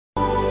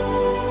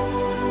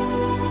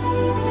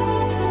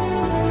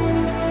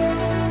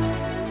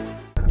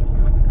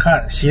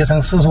看斜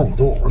程45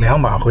度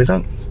，2把回正。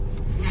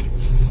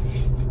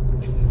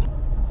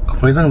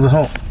回正之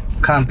后，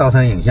看倒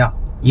车影像，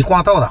一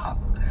挂倒档，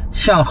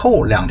向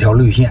后2条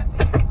绿线，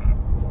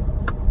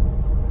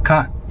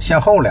看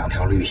向后2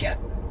条绿线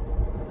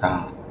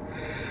啊。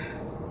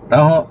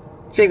然后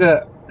这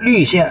个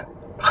绿线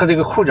和这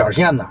个裤脚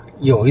线呢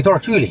有一段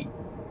距离，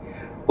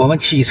我们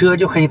骑车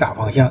就可以打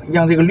方向，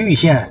让这个绿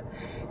线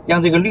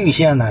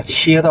呢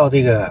切到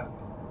这个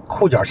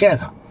裤脚线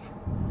上。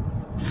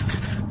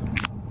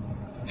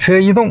车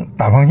一动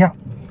打方向，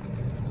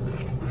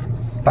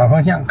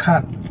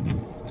看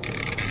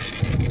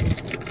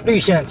绿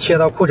线切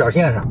到裤脚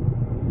线上，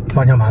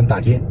方向盘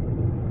打进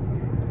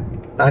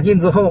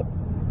之后，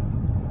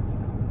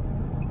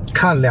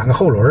看2个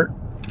后轮，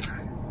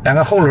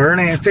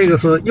呢，这个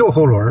是右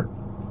后轮，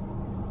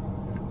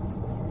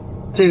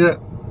这个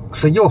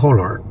是右后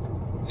轮，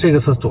这个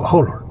是左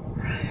后轮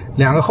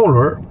，2个后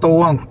轮都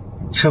往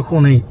车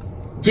库内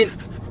进，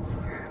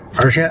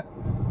而且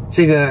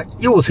这个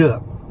右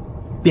侧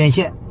边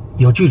线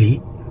有距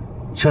离，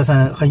车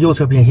身和右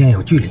侧边线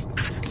有距离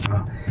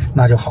啊，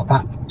那就好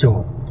办，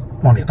就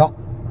往里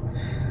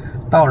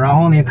倒，然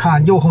后呢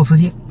看右后视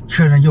镜，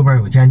确认右边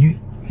有间距，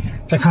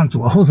再看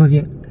左后视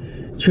镜，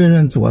确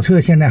认左侧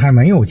现在还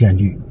没有间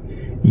距，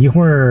一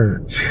会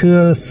儿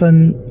车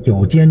身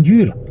有间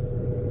距了，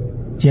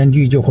间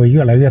距就会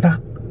越来越大，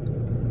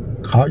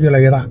好，越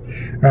来越大。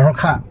然后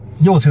看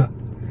右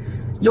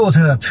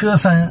侧车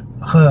身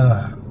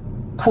和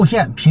裤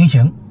线平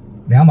行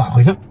，2把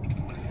回正，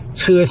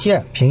车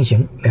线平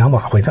行，2把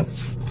回正，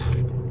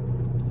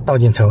倒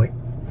进车位。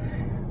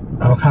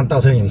然后看倒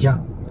车影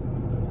像，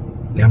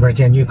两边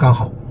间距刚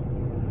好，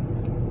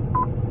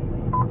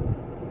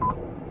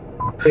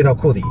推到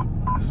库底，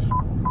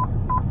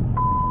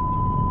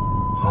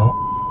好，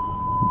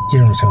进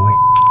入车位。